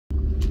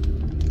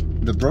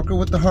The Broker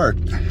with the Heart,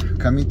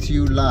 coming to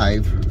you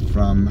live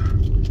from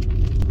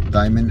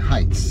Diamond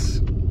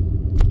Heights.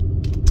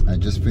 I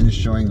just finished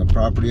showing a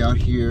property out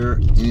here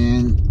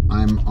and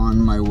I'm on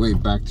my way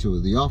back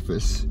to the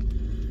office,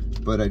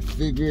 but I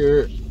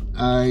figure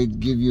I'd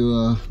give you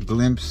a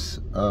glimpse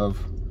of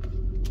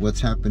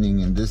what's happening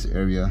in this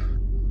area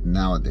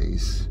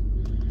nowadays.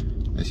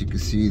 As you can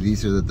see,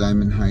 these are the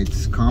Diamond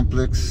Heights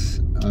complex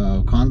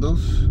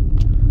condos.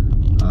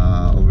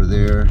 Over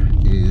there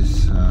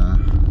is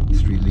the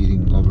street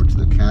leading over to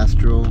the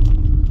Castro,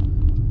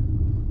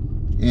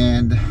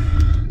 and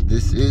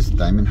this is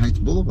Diamond Heights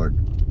Boulevard.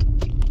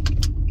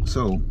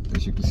 So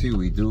as you can see,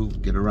 we do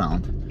get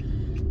around.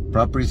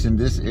 Properties in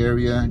this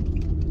area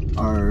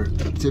are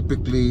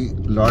typically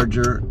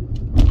larger,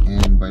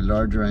 and by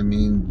larger I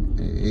mean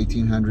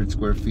 1,800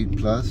 square feet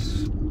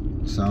plus,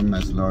 some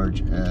as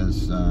large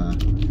as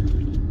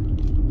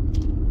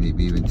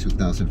maybe even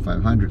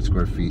 2,500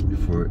 square feet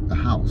for a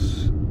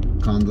house.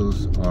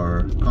 Condos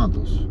are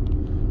condos,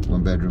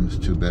 1 bedrooms,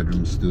 2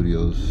 bedrooms,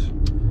 studios,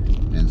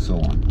 and so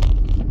on.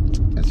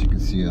 As you can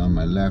see on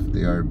my left,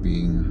 they are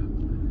being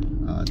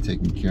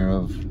taken care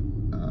of,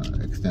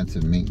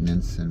 extensive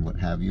maintenance and what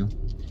have you.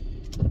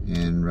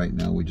 And right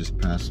now we just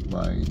passed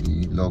by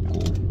the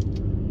local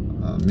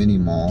mini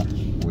mall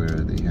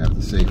where they have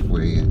the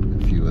Safeway and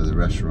a few other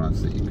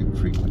restaurants that you can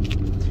frequent.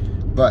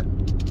 But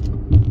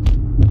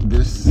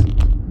this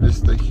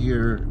vista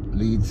here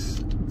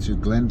leads to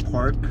Glen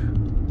Park,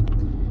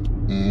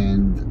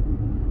 and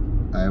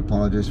I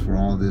apologize for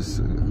all this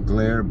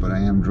glare, but I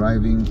am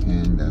driving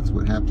and that's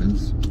what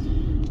happens.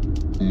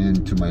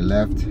 And to my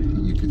left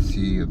you can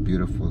see a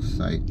beautiful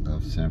sight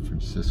of San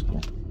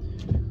Francisco.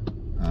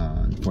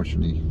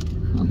 Unfortunately,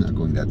 I'm not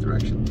going that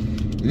direction.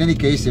 In any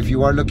case, if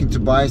you are looking to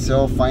buy,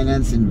 sell,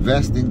 finance,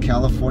 invest in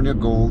California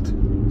gold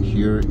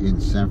here in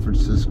San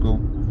Francisco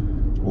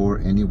or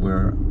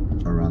anywhere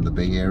around the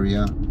Bay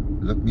Area,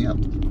 look me up.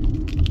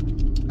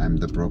 I'm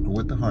the Broker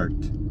with the Heart.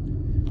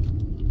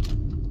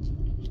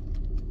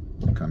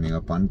 Coming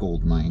up on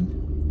Goldmine.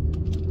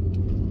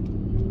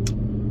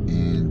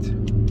 And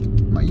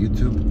my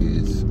YouTube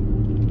is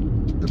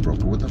the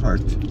Broker with the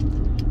Heart.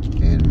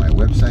 And my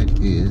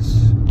website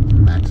is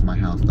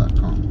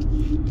maxmyhouse.com.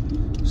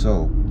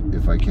 So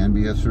if I can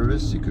be of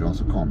service, you could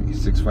also call me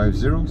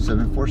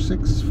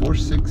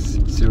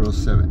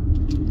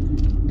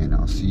 650-746-4607, and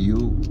I'll see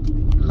you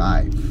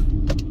live.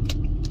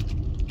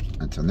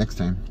 Until next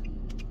time,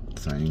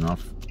 signing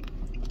off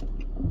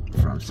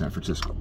from San Francisco.